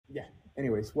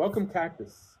Anyways, welcome,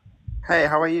 Cactus. Hey,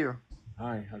 how are you?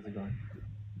 Hi, how's it going?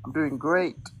 I'm doing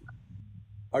great.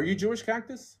 Are you Jewish,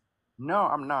 Cactus? No,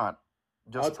 I'm not.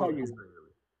 I'll Just tell for you.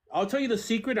 I'll tell you the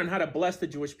secret on how to bless the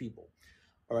Jewish people.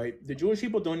 All right, the Jewish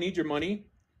people don't need your money,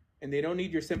 and they don't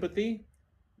need your sympathy.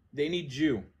 They need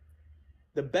you.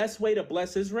 The best way to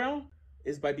bless Israel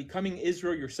is by becoming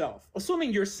Israel yourself.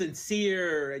 Assuming you're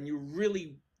sincere and you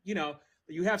really,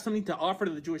 you have something to offer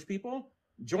to the Jewish people.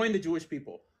 Join the Jewish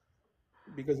people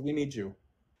because we need you.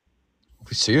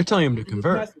 So you're telling him to Unique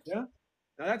convert? message, huh?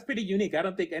 Now that's pretty unique. I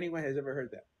don't think anyone has ever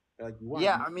heard that. They're like, you want?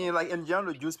 yeah. I mean, like in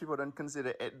general, Jewish people don't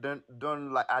consider it,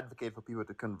 don't like advocate for people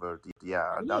to convert. Yeah,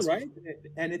 I know, that's right?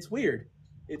 And it's weird.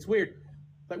 It's weird.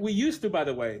 Like we used to, by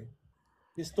the way.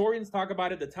 Historians talk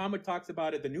about it. The Talmud talks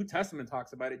about it. The New Testament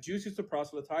talks about it. Jews used to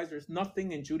proselytize. There's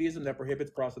nothing in Judaism that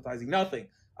prohibits proselytizing. Nothing.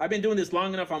 I've been doing this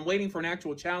long enough. I'm waiting for an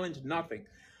actual challenge. Nothing.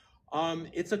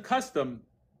 It's a custom.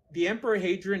 The Emperor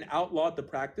Hadrian outlawed the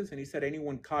practice, and he said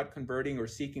anyone caught converting or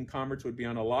seeking converts would be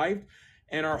unalived.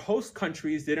 And our host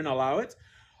countries didn't allow it.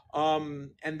 And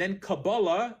then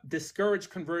Kabbalah discouraged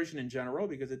conversion in general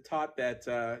because it taught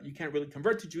that you can't really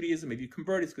convert to Judaism. If you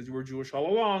convert, it's because you were Jewish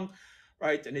all along,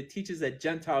 right? And it teaches that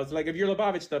Gentiles, like if you're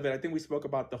Lubavitch David, I think we spoke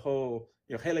about the whole,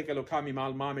 Chelek Elokami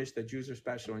Mal Mamish, that Jews are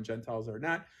special and Gentiles are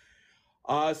not.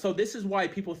 So this is why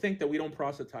people think that we don't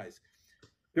proselytize.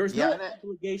 There's yeah. no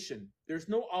obligation. There's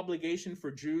no obligation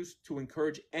for Jews to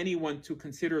encourage anyone to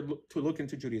consider to look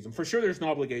into Judaism. For sure, there's no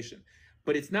obligation,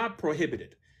 but it's not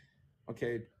prohibited.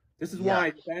 Okay, this is Yeah,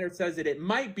 why Standard says that it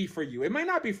might be for you. It might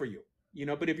not be for you,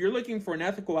 but if you're looking for an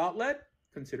ethical outlet,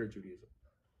 consider Judaism.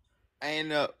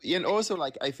 and also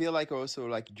like I feel like also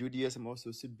like Judaism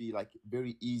also should be like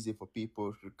very easy for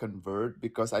people to convert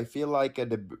because I feel like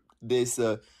there's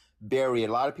a barrier.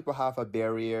 A lot of people have a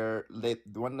barrier.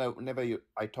 Whenever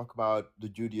I talk about the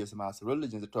Judaism as a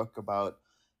religion, they talk about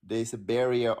there's a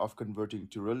barrier of converting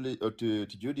to to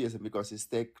Judaism because it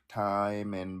take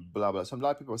time and blah blah. Some a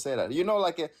lot of people say that.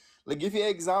 Like give you an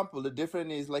example. The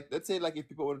difference is like let's say like if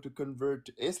people want to convert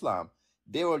to Islam,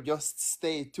 they will just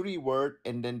stay 3 word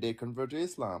and then they convert to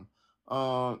Islam.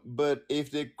 But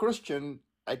if they're Christian,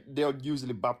 they'll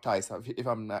usually baptize. If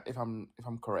I'm not, if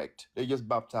I'm correct, they just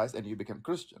baptize and you become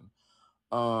Christian.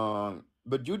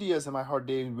 But Judaism, I heard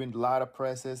they win a lot of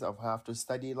process of have to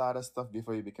study a lot of stuff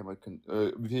before you become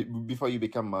before you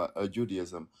become a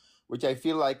Judaism, which I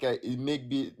feel like it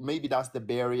maybe that's the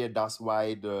barrier. That's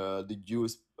why the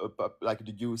Jews like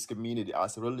the Jewish community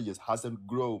as a religious hasn't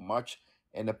grown much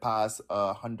in the past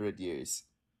 100 years.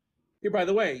 Here, by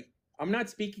the way, I'm not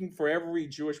speaking for every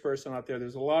Jewish person out there.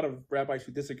 There's a lot of rabbis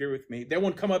who disagree with me. They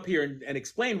won't come up here and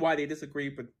explain why they disagree,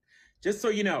 but just so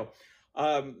you know,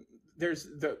 there's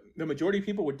the majority of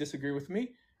people would disagree with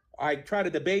me. I try to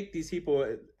debate these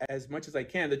people as much as I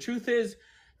can. The truth is,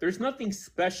 there's nothing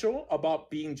special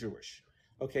about being Jewish.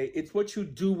 Okay, it's what you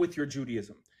do with your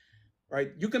Judaism,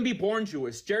 right? You can be born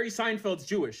Jewish. Jerry Seinfeld's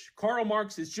Jewish. Karl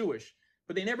Marx is Jewish,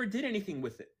 but they never did anything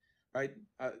with it, right?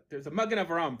 There's a Magen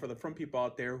Avraham for the from people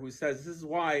out there who says this is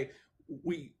why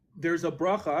there's a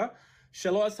bracha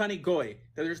Shelo Asani Goy.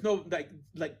 That there's no I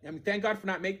mean, thank God for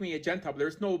not making me a Gentile. But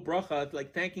there's no bracha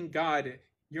like thanking God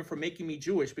for making me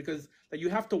Jewish because you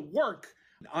have to work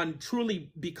on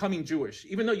truly becoming Jewish,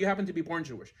 even though you happen to be born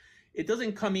Jewish. It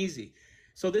doesn't come easy.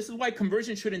 So this is why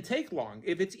conversion shouldn't take long.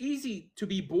 If it's easy to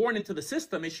be born into the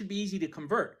system, it should be easy to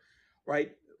convert,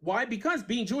 right? Why? Because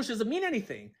being Jewish doesn't mean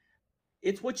anything.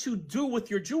 It's what you do with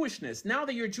your Jewishness. Now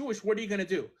that you're Jewish, what are you going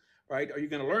to do, right? Are you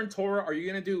going to learn Torah? Are you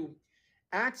going to do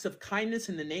acts of kindness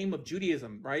in the name of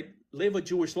Judaism, right? Live a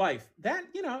Jewish life. That,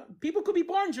 people could be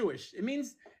born Jewish. It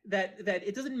means that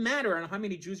it doesn't matter on how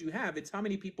many Jews you have. It's how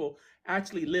many people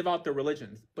actually live out their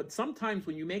religions. But sometimes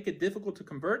when you make it difficult to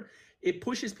convert, it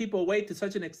pushes people away to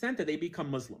such an extent that they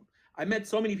become Muslim. I met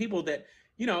so many people that,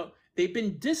 they've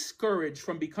been discouraged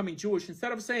from becoming Jewish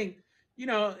instead of saying,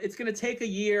 it's going to take a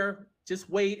year, just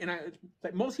wait. And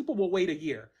like most people will wait a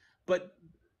year, but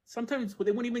sometimes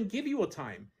they won't even give you a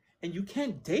time, and you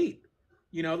can't date.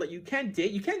 Like you can't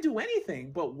date, you can't do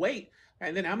anything but wait.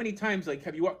 And then how many times, like,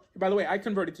 have you? By the way, I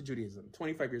converted to Judaism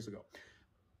 25 years ago.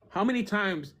 How many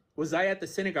times was I at the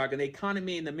synagogue and they counted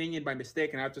me in the minyan by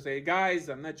mistake, and I have to say, guys,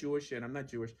 I'm not Jewish, and I'm not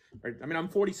Jewish. Right? I mean, I'm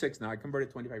 46 now. I converted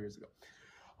 25 years ago.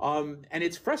 And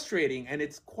it's frustrating and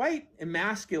it's quite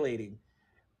emasculating,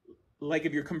 like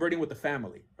if you're converting with the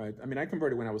family, right? I mean, I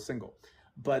converted when I was single,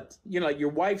 but like your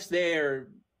wife's there,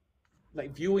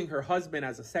 like viewing her husband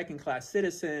as a second class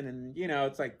citizen, and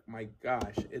it's like, my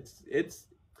gosh, it's.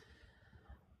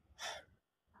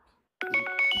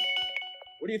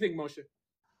 What do you think, Moshe?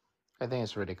 I think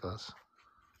it's ridiculous.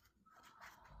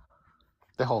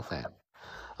 The whole thing.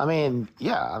 I mean,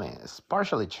 yeah, I mean, it's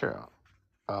partially true.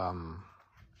 Um,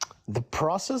 the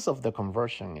process of the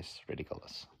conversion is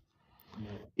ridiculous.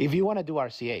 If you want to do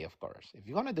RCA, of course, if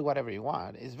you want to do whatever you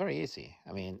want, it's very easy.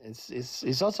 I mean,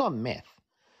 it's also a myth.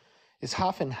 It's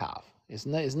half and half. It's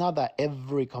not that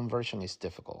every conversion is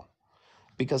difficult.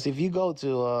 Because if you go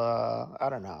to, I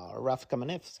don't know, Raf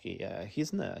Kamenetsky,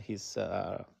 his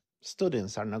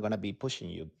students are not going to be pushing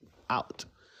you out,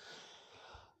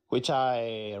 which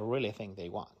I really think they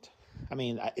want. I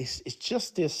mean, it's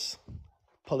just this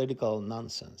political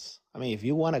nonsense. I mean, if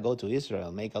you want to go to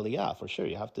Israel, make Aliyah, for sure,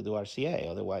 you have to do RCA.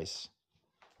 Otherwise,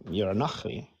 you're a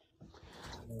Nachri.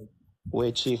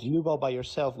 Which, if you go by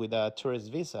yourself with a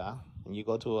tourist visa, and you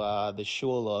go to the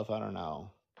shul of, I don't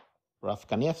know, Raf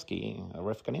Kanievsky,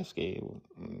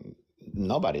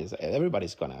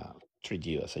 everybody's gonna treat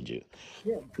you as a Jew.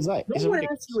 Yeah. It's like, No it's one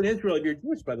ridiculous. asked you in Israel if you're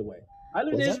Jewish, by the way. I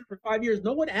lived in What's that? Israel for 5 years.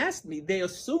 No one asked me. They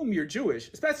assume you're Jewish,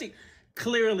 especially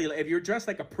clearly like, if you're dressed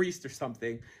like a priest or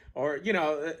something, or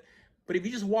But if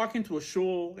you just walk into a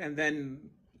shul and then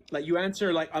like you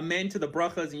answer like amen to the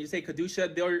brachas and you say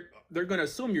kedusha, they're gonna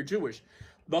assume you're Jewish.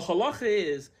 The halacha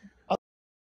is